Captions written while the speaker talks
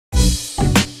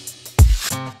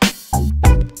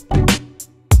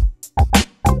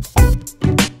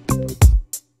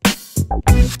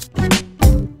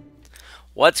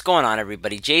What's going on,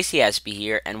 everybody? JCSB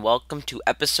here, and welcome to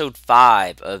episode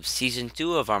 5 of season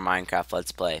 2 of our Minecraft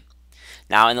Let's Play.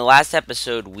 Now, in the last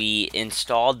episode, we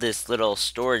installed this little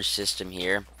storage system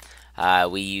here.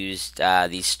 We used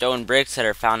these stone bricks that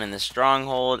are found in the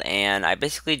stronghold, and I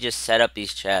basically just set up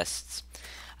these chests.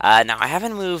 Now, I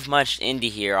haven't moved much into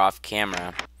here off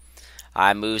camera.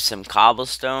 I moved some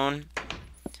cobblestone,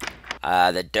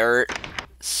 the dirt,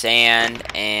 sand,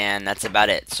 and that's about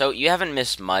it. So you haven't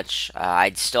missed much.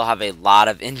 I still have a lot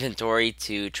of inventory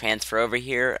to transfer over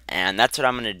here, and that's what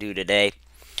I'm going to do today.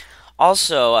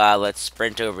 Also, let's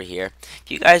sprint over here.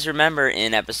 If you guys remember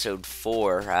in episode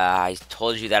 4, I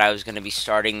told you that I was going to be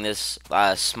starting this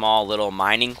small little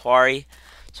mining quarry.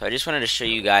 So I just wanted to show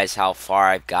you guys how far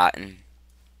I've gotten.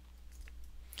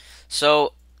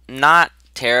 So, not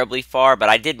terribly far, but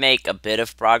I did make a bit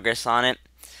of progress on it.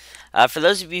 For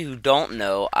those of you who don't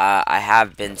know, I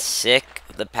have been sick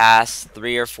the past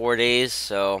 3 or 4 days,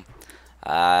 so,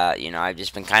 I've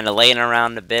just been kind of laying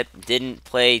around a bit. Didn't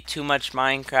play too much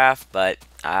Minecraft, but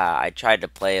I tried to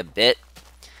play a bit.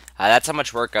 That's how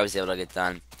much work I was able to get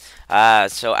done.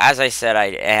 So, as I said,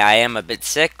 I am a bit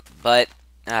sick, but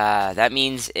that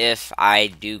means if I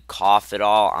do cough at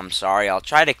all, I'm sorry. I'll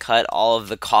try to cut all of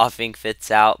the coughing fits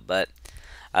out, but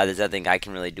there's nothing I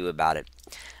can really do about it.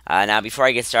 Now, before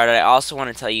I get started, I also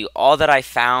want to tell you all that I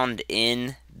found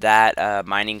in that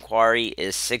mining quarry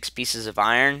is 6 pieces of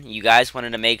iron. You guys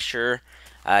wanted to make sure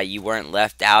you weren't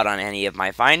left out on any of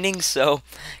my findings. So,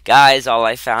 guys, all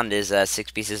I found is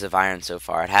 6 pieces of iron so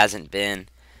far. It hasn't been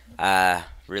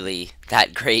really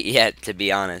that great yet, to be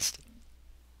honest.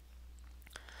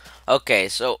 Okay,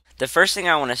 so the first thing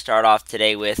I want to start off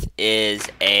today with is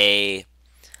a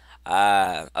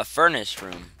furnace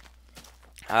room.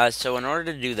 So in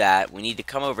order to do that, we need to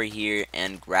come over here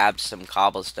and grab some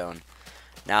cobblestone.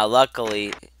 Now,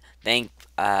 luckily, thanks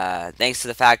to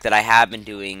the fact that I have been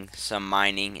doing some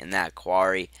mining in that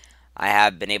quarry, I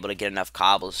have been able to get enough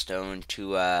cobblestone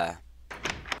to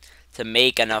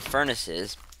make enough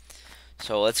furnaces.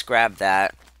 So let's grab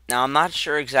that. Now, I'm not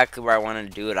sure exactly where I want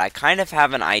to do it. I kind of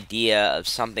have an idea of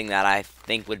something that I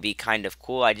think would be kind of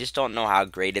cool. I just don't know how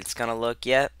great it's going to look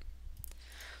yet.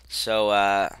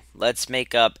 So, let's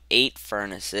make up 8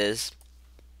 furnaces.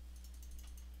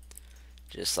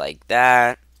 Just like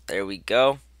that. There we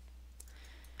go.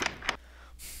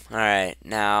 Alright,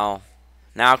 now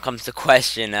comes the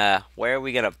question, where are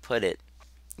we going to put it?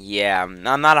 Yeah, I'm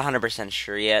not 100%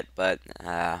 sure yet, but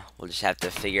we'll just have to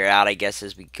figure it out, I guess,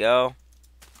 as we go.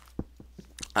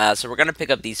 So we're going to pick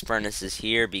up these furnaces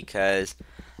here because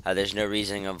there's no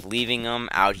reason of leaving them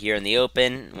out here in the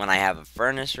open when I have a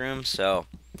furnace room, so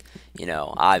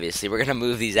obviously we're going to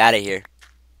move these out of here.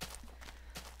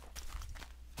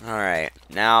 Alright,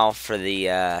 now for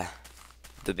the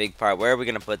big part. Where are we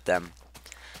going to put them?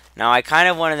 Now, I kind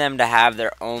of wanted them to have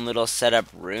their own little setup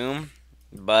room,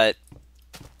 but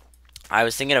I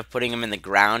was thinking of putting them in the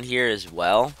ground here as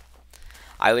well.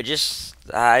 I just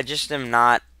am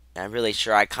not really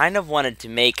sure. I kind of wanted to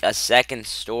make a second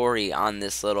story on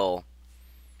this little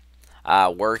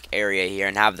work area here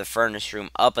and have the furnace room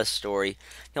up a story.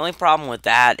 The only problem with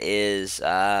that is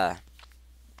I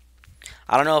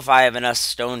don't know if I have enough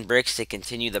stone bricks to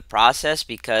continue the process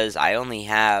because I only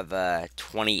have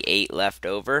 28 left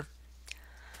over.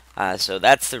 So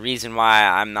that's the reason why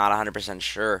I'm not 100%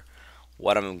 sure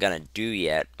what I'm gonna do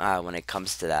yet when it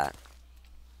comes to that.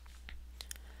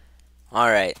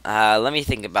 Alright, let me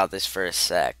think about this for a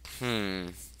sec.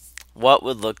 What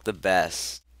would look the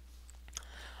best?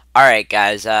 Alright,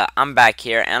 guys, I'm back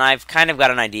here, and I've kind of got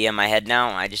an idea in my head now.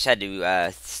 I just had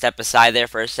to step aside there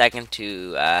for a second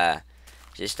to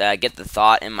just get the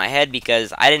thought in my head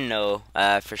because I didn't know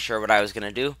for sure what I was going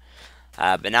to do.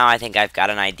 But now I think I've got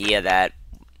an idea that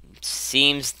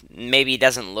seems maybe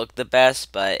doesn't look the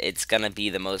best, but it's going to be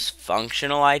the most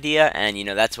functional idea, and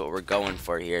that's what we're going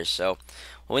for here. So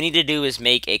what we need to do is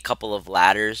make a couple of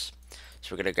ladders.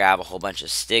 So we're going to grab a whole bunch of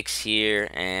sticks here,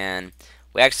 and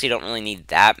we actually don't really need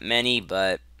that many,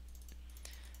 but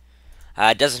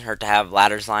it doesn't hurt to have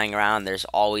ladders lying around. There's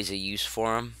always a use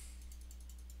for them.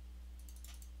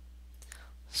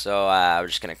 So we're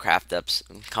just going to craft up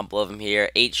a couple of them here.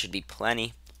 8 should be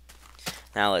plenty.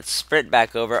 Now let's sprint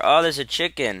back over. Oh, there's a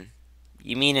chicken.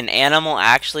 You mean an animal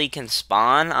actually can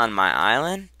spawn on my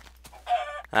island?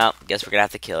 Well, guess we're going to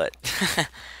have to kill it.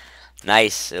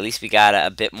 Nice. At least we got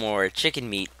a bit more chicken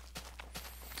meat.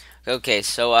 Okay,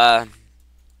 so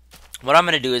what I'm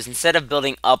going to do is instead of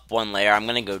building up one layer, I'm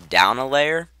going to go down a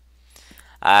layer.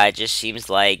 It just seems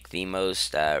like the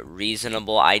most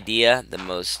reasonable idea, the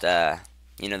most, the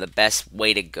best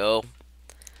way to go.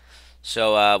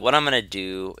 So what I'm gonna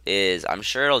do is, I'm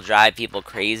sure it'll drive people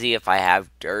crazy if I have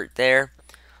dirt there.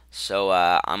 So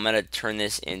I'm gonna turn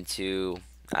this into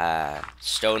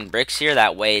stone bricks here.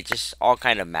 That way it just all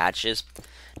kind of matches.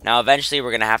 Now eventually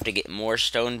we're gonna have to get more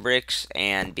stone bricks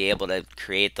and be able to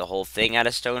create the whole thing out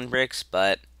of stone bricks.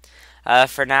 But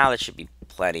for now that should be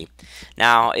plenty.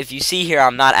 Now if you see here,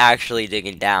 I'm not actually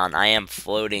digging down. I am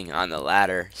floating on the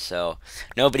ladder. So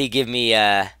nobody give me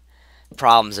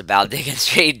problems about digging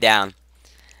straight down.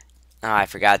 Oh, I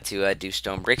forgot to do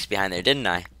stone bricks behind there, didn't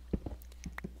I?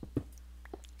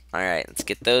 Alright, let's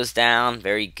get those down.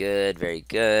 Very good, very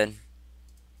good.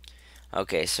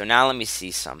 Okay, so now let me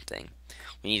see something.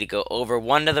 We need to go over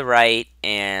 1 to the right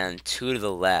and 2 to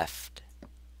the left.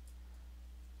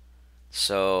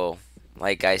 So,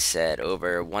 like I said,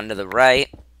 over 1 to the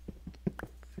right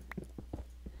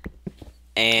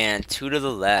and 2 to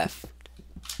the left.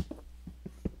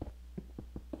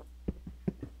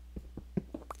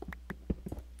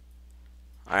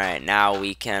 Alright, now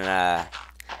we can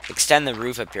extend the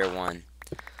roof up here 1.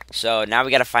 So now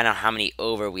we got to find out how many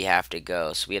over we have to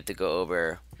go. So we have to go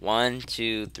over 1,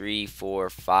 2, 3, 4,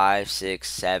 5,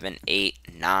 6, 7, 8,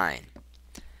 9.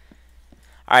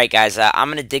 Alright guys, I'm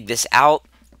going to dig this out,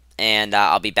 and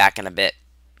I'll be back in a bit.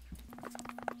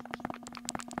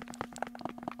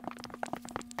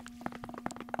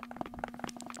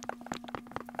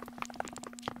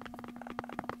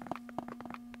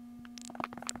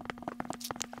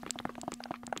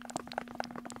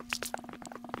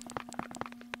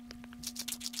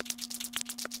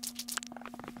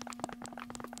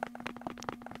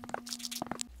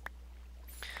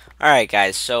 Alright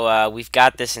guys, so we've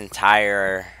got this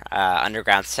entire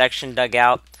underground section dug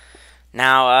out.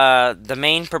 Now, the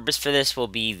main purpose for this will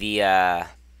be the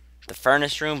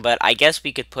furnace room, but I guess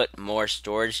we could put more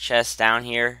storage chests down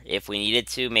here if we needed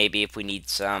to. Maybe if we need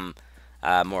some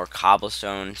more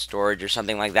cobblestone storage or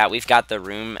something like that. We've got the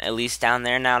room at least down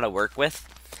there now to work with.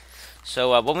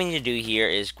 So what we need to do here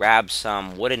is grab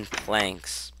some wooden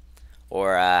planks,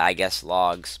 or I guess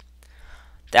logs.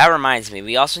 That reminds me,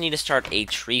 we also need to start a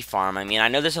tree farm. I mean, I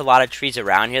know there's a lot of trees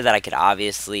around here that I could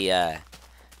obviously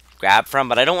grab from,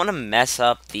 but I don't want to mess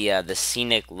up the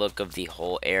scenic look of the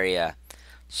whole area.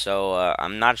 So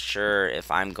I'm not sure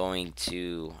if I'm going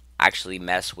to actually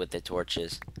mess with the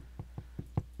torches,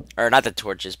 or not the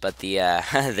torches, but the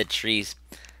the trees.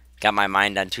 Got my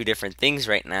mind on 2 different things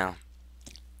right now.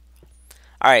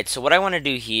 All right, so what I want to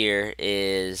do here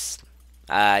is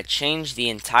change the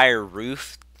entire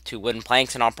roof to wooden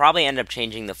planks, and I'll probably end up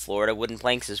changing the floor to wooden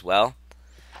planks as well.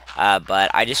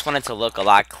 But I just want it to look a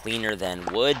lot cleaner than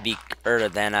wood, or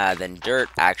than dirt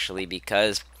actually,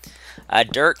 because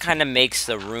dirt kind of makes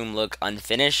the room look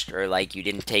unfinished, or like you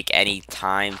didn't take any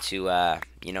time to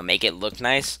you know, make it look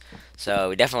nice. So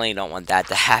we definitely don't want that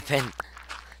to happen.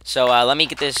 So let me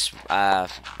get this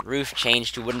roof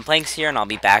changed to wooden planks here, and I'll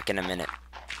be back in a minute.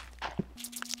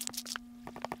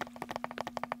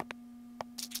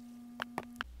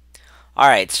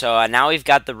 Alright, so now we've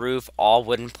got the roof all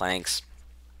wooden planks.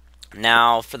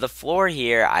 Now, for the floor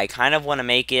here, I kind of want to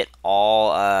make it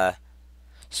all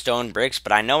stone bricks,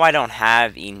 but I know I don't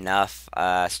have enough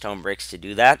stone bricks to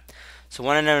do that. So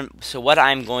what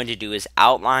I'm going to do is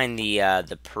outline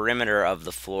the perimeter of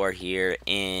the floor here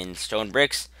in stone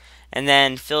bricks, and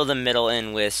then fill the middle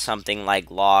in with something like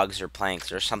logs or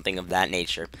planks or something of that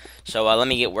nature. So let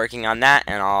me get working on that,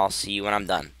 and I'll see you when I'm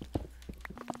done.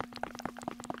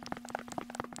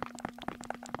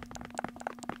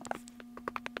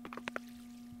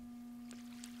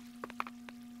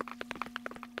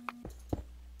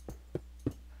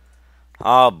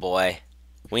 Oh boy,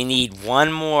 we need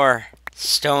 1 more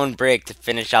stone brick to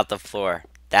finish out the floor.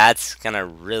 That's gonna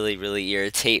really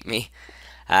irritate me.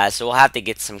 So we'll have to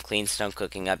get some clean stone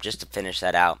cooking up just to finish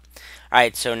that out.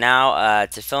 Alright, so now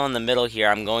to fill in the middle here,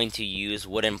 I'm going to use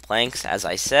wooden planks, as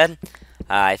I said.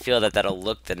 I feel that that'll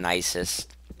look the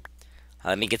nicest.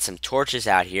 Let me get some torches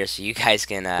out here so you guys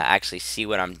can actually see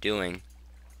what I'm doing.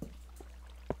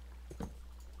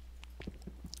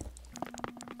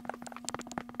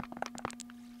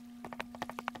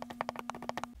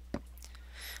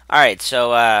 Alright,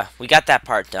 so we got that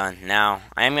part done. Now,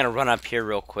 I am going to run up here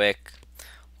real quick.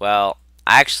 Well,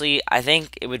 actually, I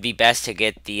think it would be best to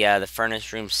get the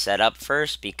furnace room set up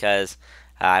first, because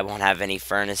I won't have any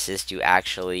furnaces to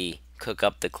actually cook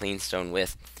up the clean stone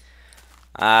with.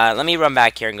 Let me run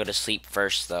back here and go to sleep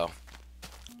first, though.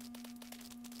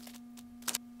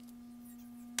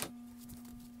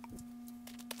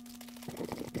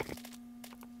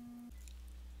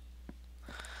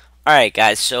 Alright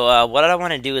guys, so what I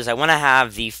want to do is I want to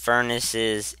have the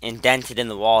furnaces indented in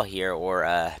the wall here, or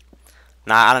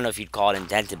Not, I don't know if you'd call it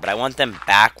indented, but I want them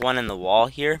back one in the wall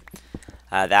here.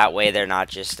 That way they're not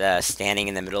just standing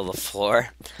in the middle of the floor.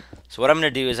 So what I'm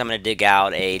going to do is I'm going to dig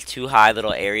out a too high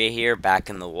little area here back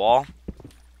in the wall.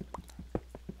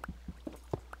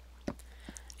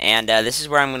 And this is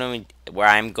where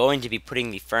I'm going to be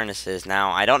putting the furnaces.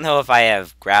 Now, I don't know if I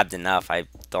have grabbed enough. I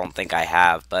don't think I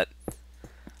have, but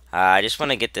I just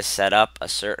want to get this set up a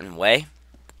certain way.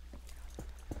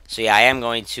 So yeah, I am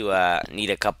going to need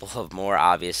a couple of more,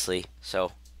 obviously.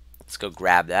 So let's go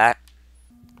grab that.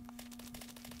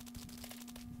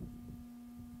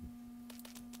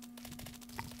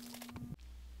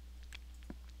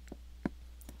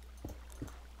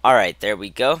 Alright, there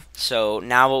we go. So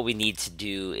now what we need to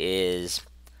do is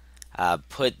I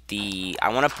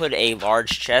want to put a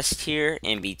large chest here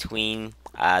in between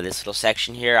this little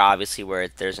section here, obviously where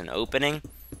there's an opening.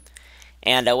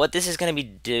 And what this is going to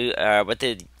be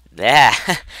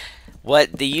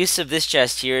what the use of this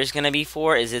chest here is going to be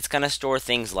for is it's going to store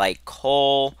things like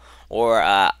coal or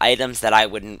items that I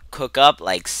wouldn't cook up,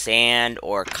 like sand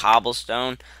or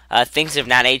cobblestone, things of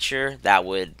that nature that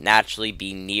would naturally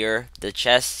be near the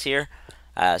chests here.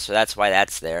 So that's why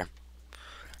that's there.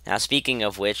 Now, speaking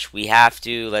of which, we have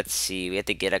to, let's see, we have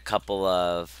to get a couple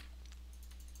of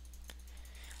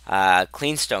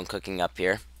clean stone cooking up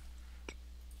here.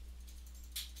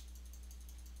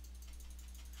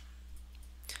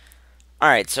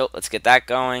 Alright, so let's get that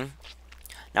going.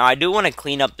 Now, I do want to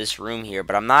clean up this room here,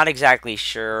 but I'm not exactly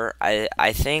sure.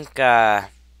 I think I'll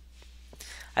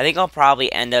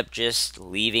probably end up just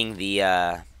leaving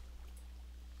the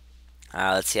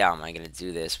let's see, how am I going to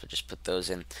do this? But just put those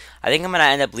in. I think I'm going to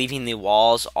end up leaving the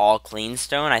walls all clean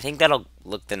stone. I think that'll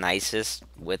look the nicest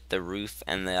with the roof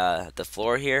and the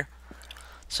floor here.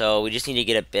 So we just need to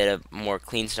get a bit of more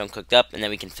clean stone cooked up, and then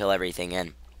we can fill everything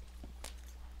in.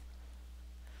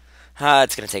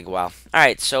 It's going to take a while.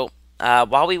 Alright, so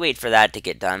while we wait for that to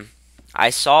get done,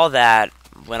 I saw that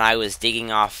when I was digging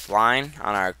offline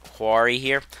on our quarry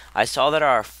here, I saw that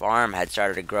our farm had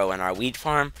started to grow in our wheat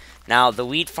farm. Now, the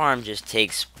wheat farm just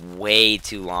takes way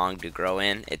too long to grow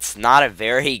in. It's not a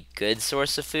very good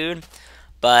source of food,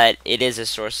 but it is a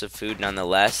source of food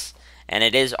nonetheless. And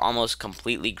it is almost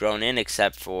completely grown in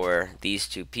except for these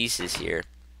two pieces here.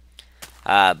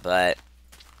 But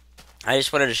I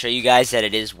just wanted to show you guys that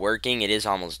it is working. It is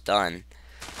almost done.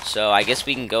 So I guess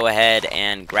we can go ahead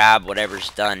and grab whatever's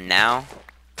done now.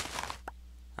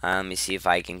 Let me see if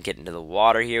I can get into the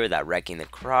water here without wrecking the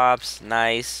crops.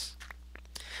 Nice.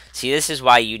 See, this is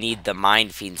why you need the mine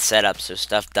fiend set up so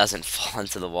stuff doesn't fall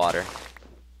into the water.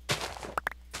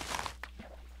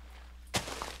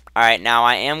 Alright, now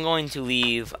I am going to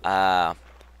leave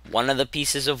one of the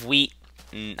pieces of wheat.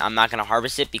 I'm not going to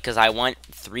harvest it because I want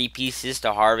 3 pieces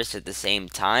to harvest at the same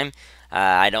time.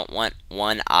 I don't want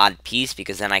one odd piece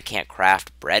because then I can't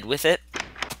craft bread with it.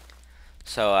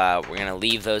 So we're going to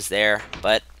leave those there,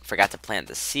 but forgot to plant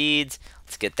the seeds.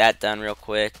 Let's get that done real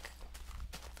quick.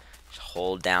 Just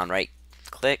hold down right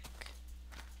click.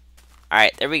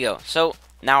 Alright, there we go. So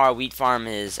now our wheat farm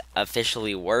is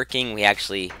officially working. We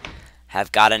actually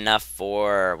have got enough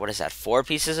for, what is that, 4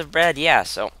 pieces of bread? Yeah,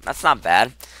 so that's not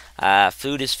bad.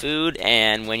 Food is food,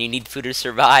 and when you need food to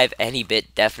survive, any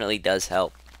bit definitely does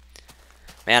help.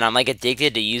 Man, I'm like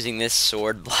addicted to using this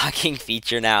sword blocking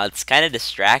feature now. It's kind of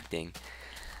distracting.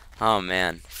 Oh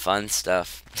man, fun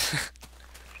stuff.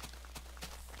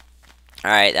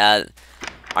 Alright,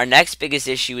 our next biggest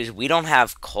issue is we don't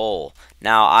have coal.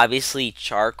 Now, obviously,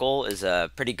 charcoal is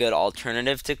a pretty good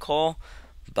alternative to coal,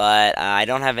 but I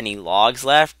don't have any logs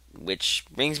left, which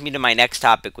brings me to my next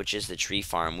topic, which is the tree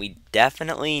farm. We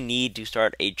definitely need to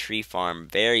start a tree farm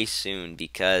very soon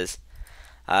because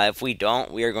if we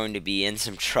don't, we are going to be in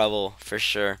some trouble for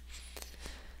sure.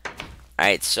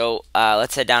 Alright, so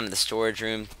let's head down to the storage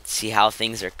room, see how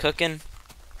things are cooking.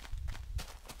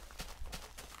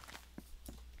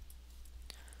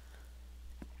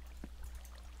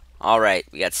 Alright,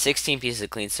 we got 16 pieces of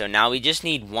clean stone. Now we just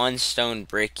need 1 stone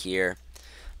brick here.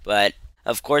 But,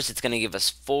 of course, it's going to give us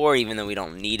 4 even though we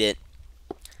don't need it.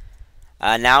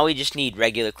 Now we just need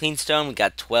regular clean stone. We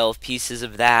got 12 pieces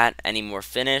of that. Any more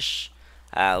finish?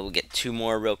 We'll get 2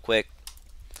 more real quick.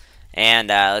 And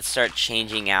let's start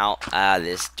changing out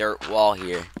this dirt wall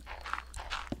here.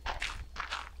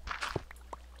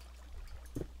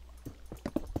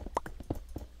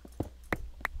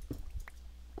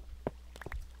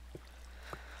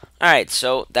 Alright,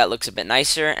 so that looks a bit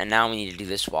nicer, and now we need to do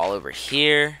this wall over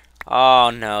here. Oh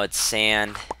no, it's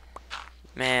sand.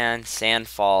 Man, sand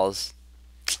falls.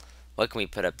 What can we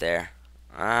put up there?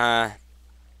 I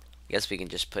guess we can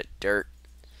just put dirt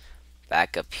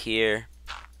back up here.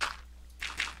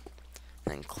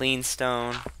 and then clean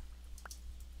stone.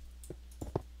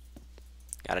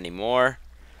 Got any more?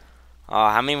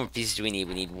 How many more pieces do we need?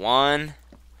 We need 1,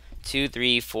 2,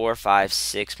 3, 4, 5,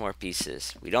 6 more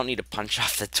pieces. We don't need to punch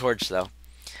off the torch though.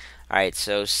 Alright,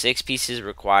 so 6 pieces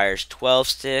requires 12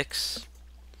 sticks.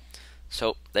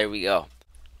 So there we go.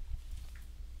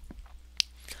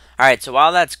 Alright, so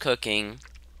while that's cooking,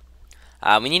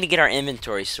 we need to get our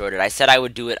inventory sorted. I said I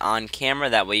would do it on camera,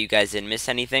 that way you guys didn't miss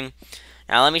anything.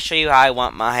 Now let me show you how I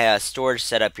want my storage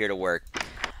setup here to work.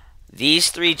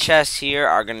 These 3 chests here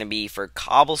are going to be for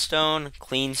cobblestone,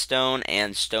 clean stone,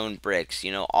 and stone bricks.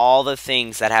 You know, all the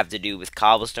things that have to do with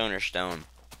cobblestone or stone.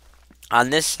 On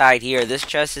this side here, this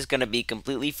chest is going to be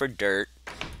completely for dirt.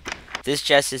 This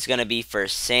chest is going to be for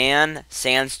sand,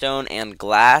 sandstone, and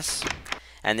glass.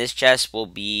 And this chest will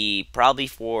be probably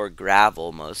for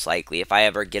gravel, most likely, if I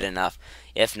ever get enough.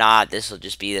 If not, this will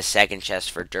just be the second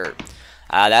chest for dirt.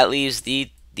 That leaves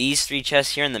these 3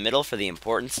 chests here in the middle for the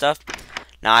important stuff.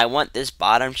 Now I want this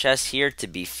bottom chest here to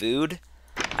be food.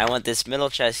 I want this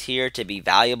middle chest here to be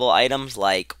valuable items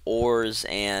like ores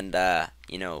and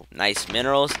you know, nice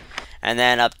minerals. And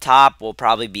then up top will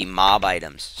probably be mob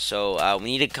items. So we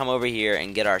need to come over here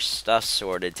and get our stuff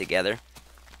sorted together.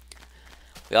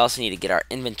 We also need to get our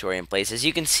inventory in place. As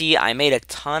you can see, I made a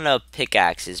ton of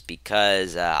pickaxes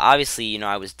because obviously, you know,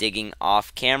 I was digging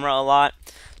off camera a lot.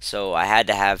 So I had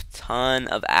to have a ton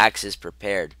of axes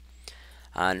prepared.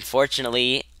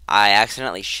 Unfortunately, I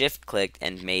accidentally shift-clicked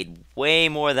and made way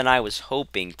more than I was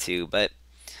hoping to, but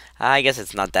I guess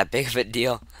it's not that big of a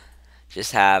deal.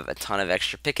 Just have a ton of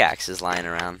extra pickaxes lying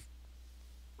around.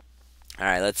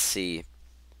 Alright, let's see.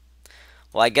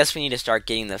 Well, I guess we need to start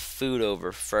getting the food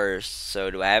over first.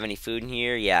 So, do I have any food in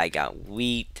here? Yeah, I got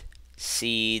wheat,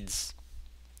 seeds,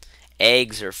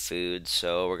 eggs are food,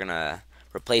 so we're gonna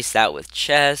replace that with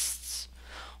chests.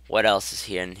 What else is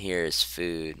here? In here is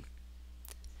food.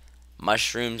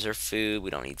 Mushrooms are food. We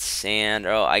don't need sand.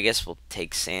 Oh, I guess we'll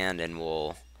take sand and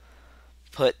we'll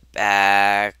put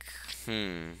back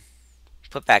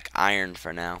put back iron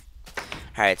for now.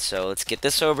 Alright, so let's get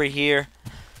this over here.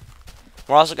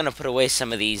 We're also going to put away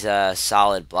some of these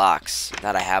solid blocks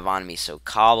that I have on me. So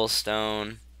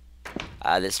cobblestone.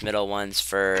 This middle one's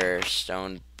for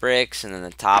stone bricks, and then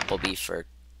the top will be for...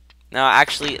 No,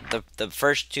 actually, the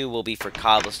first 2 will be for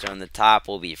cobblestone. The top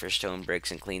will be for stone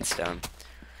bricks and clean stone.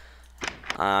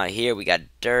 Here we got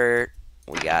dirt.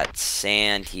 We got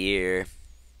sand here.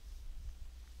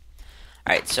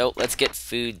 Alright, so let's get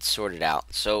food sorted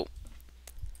out. So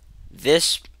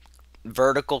this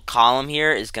vertical column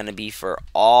here is going to be for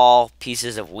all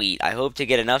pieces of wheat. I hope to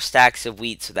get enough stacks of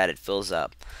wheat so that it fills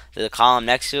up. The column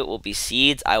next to it will be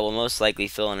seeds. I will most likely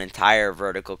fill an entire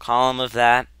vertical column of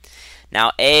that.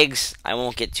 Now eggs, I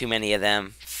won't get too many of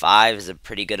them. 5 is a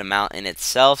pretty good amount in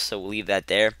itself, so we'll leave that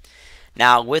there.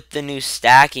 Now with the new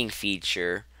stacking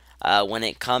feature, when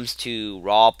it comes to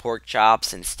raw pork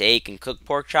chops and steak and cooked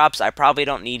pork chops, I probably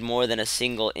don't need more than a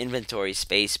single inventory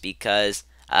space because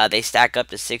they stack up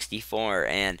to 64,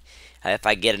 and if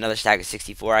I get another stack of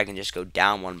 64, I can just go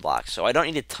down 1 block. So I don't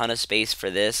need a ton of space for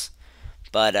this,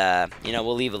 but you know,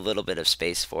 we'll leave a little bit of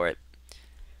space for it.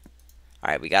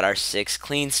 Alright, we got our 6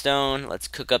 clean stone. Let's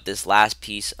cook up this last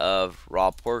piece of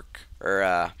raw pork,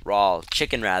 or raw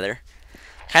chicken rather.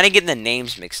 Kind of getting the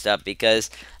names mixed up because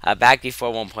back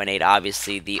before 1.8,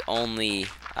 obviously the only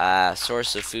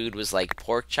source of food was like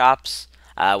pork chops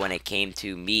when it came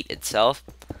to meat itself.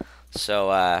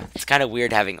 So it's kind of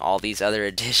weird having all these other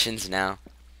additions now.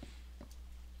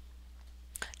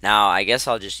 Now I guess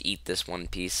I'll just eat this 1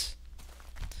 piece.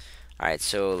 Alright,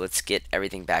 so let's get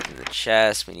everything back in the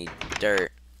chest. We need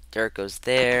dirt. Dirt goes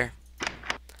there.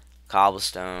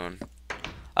 Cobblestone.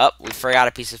 Oh, we forgot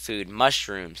a piece of food.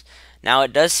 Mushrooms. Now,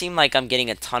 it does seem like I'm getting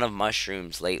a ton of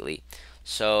mushrooms lately.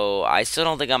 So, I still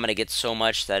don't think I'm going to get so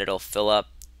much that it'll fill up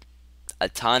a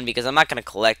ton because I'm not going to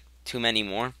collect too many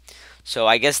more. So,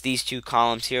 I guess these 2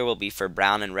 columns here will be for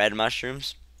brown and red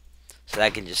mushrooms. So,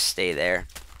 that can just stay there.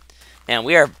 Man,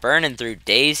 we are burning through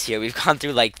days here. We've gone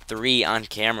through like 3 on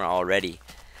camera already.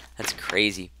 That's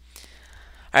crazy.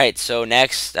 Alright, so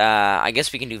next, I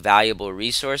guess we can do valuable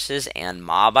resources and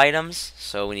mob items.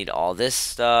 So, we need all this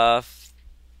stuff.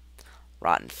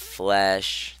 Rotten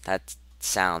flesh. That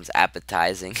sounds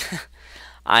appetizing.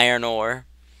 Iron ore.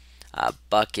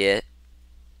 Bucket.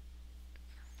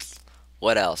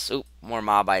 What else? Oop, more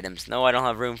mob items. No, I don't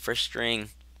have room for string.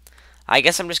 I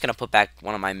guess I'm just going to put back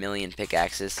one of my million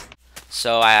pickaxes.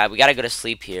 So, we got to go to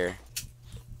sleep here.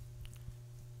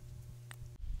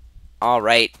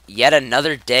 Alright, yet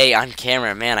another day on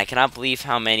camera. Man, I cannot believe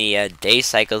how many day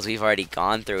cycles we've already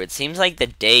gone through. It seems like the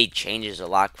day changes a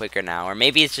lot quicker now. Or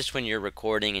maybe it's just when you're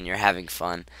recording and you're having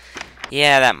fun.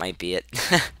 Yeah, that might be it.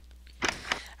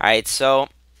 Alright, so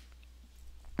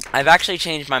I've actually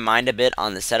changed my mind a bit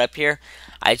on the setup here.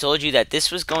 I told you that this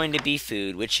was going to be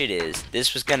food, which it is.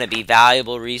 This was going to be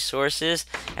valuable resources,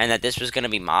 and that this was going to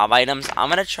be mob items. I'm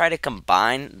going to try to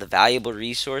combine the valuable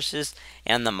resources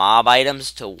and the mob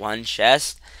items to one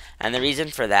chest. And the reason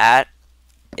for that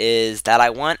is that I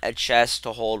want a chest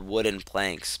to hold wooden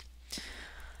planks.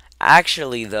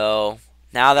 Actually, though,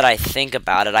 now that I think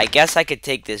about it, I guess I could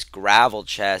take this gravel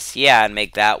chest, yeah, and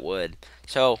make that wood.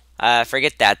 So,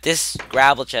 forget that. This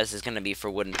gravel chest is going to be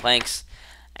for wooden planks,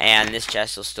 and this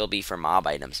chest will still be for mob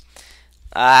items.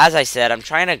 As I said, I'm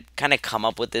trying to kind of come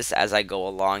up with this as I go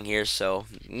along here, so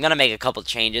I'm going to make a couple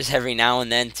changes every now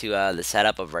and then to the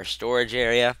setup of our storage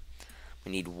area.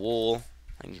 We need wool.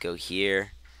 I can go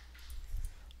here.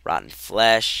 Rotten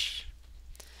flesh.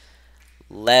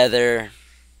 Leather.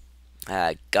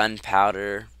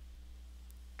 Gunpowder.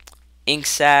 Ink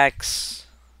sacs.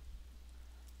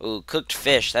 Ooh, cooked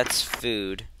fish. That's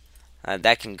food.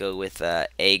 That can go with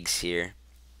eggs here.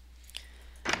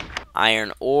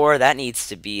 Iron ore, that needs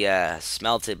to be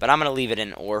smelted, but I'm going to leave it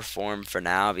in ore form for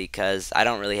now because I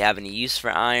don't really have any use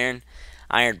for iron.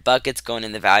 Iron buckets going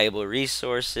in the valuable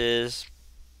resources.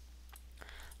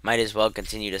 Might as well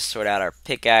continue to sort out our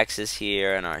pickaxes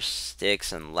here and our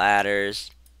sticks and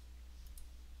ladders.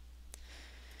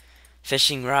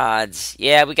 Fishing rods.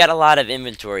 Yeah, we got a lot of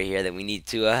inventory here that we need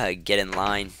to get in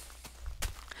line.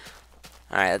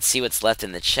 Alright, let's see what's left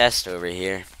in the chest over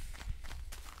here.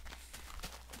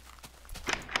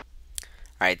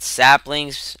 Alright,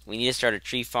 saplings. We need to start a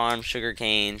tree farm, sugar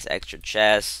canes, extra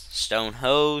chests, stone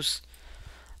hose,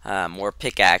 more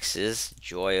pickaxes.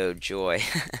 Joy, oh joy.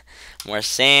 More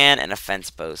sand, and a fence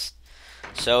post.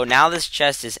 So now this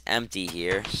chest is empty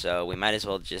here, so we might as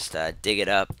well just dig it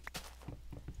up.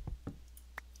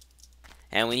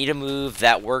 And we need to move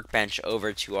that workbench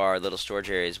over to our little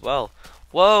storage area as well.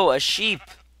 Whoa, a sheep!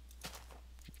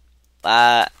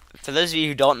 For those of you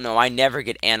who don't know, I never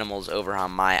get animals over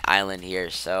on my island here,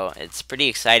 so it's pretty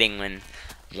exciting when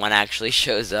one actually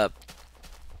shows up.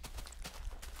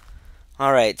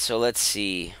 Alright, so let's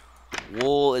see.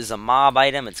 Wool is a mob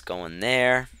item, it's going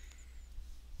there.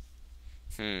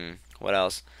 What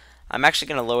else? I'm actually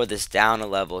going to lower this down a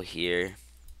level here.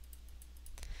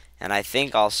 And I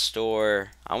think I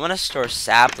want to store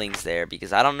saplings there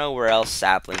because I don't know where else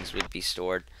saplings would be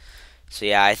stored. So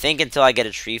yeah, I think until I get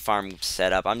a tree farm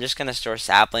set up, I'm just going to store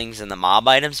saplings in the mob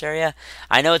items area.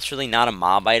 I know it's really not a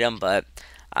mob item, but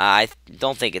I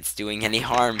don't think it's doing any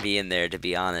harm being there, to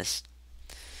be honest.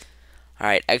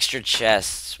 Alright, extra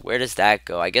chests. Where does that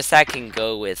go? I guess that can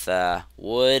go with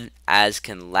wood, as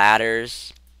can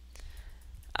ladders,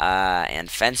 and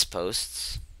fence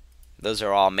posts. Those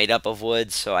are all made up of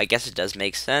wood, so I guess it does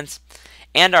make sense.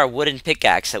 And our wooden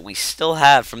pickaxe that we still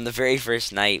have from the very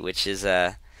first night, which is,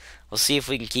 we'll see if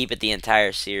we can keep it the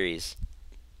entire series.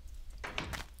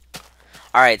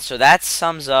 Alright, so that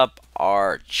sums up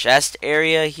our chest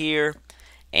area here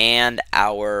and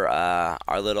our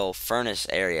little furnace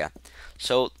area.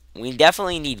 So we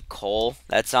definitely need coal.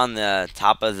 That's on the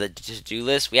top of the to-do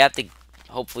list. We have to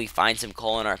hopefully find some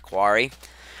coal in our quarry.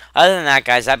 Other than that,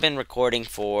 guys, I've been recording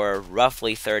for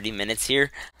roughly 30 minutes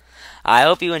here. I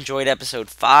hope you enjoyed episode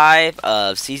 5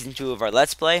 of season 2 of our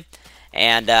Let's Play,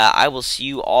 and I will see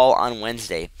you all on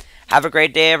Wednesday. Have a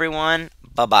great day, everyone.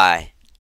 Bye-bye.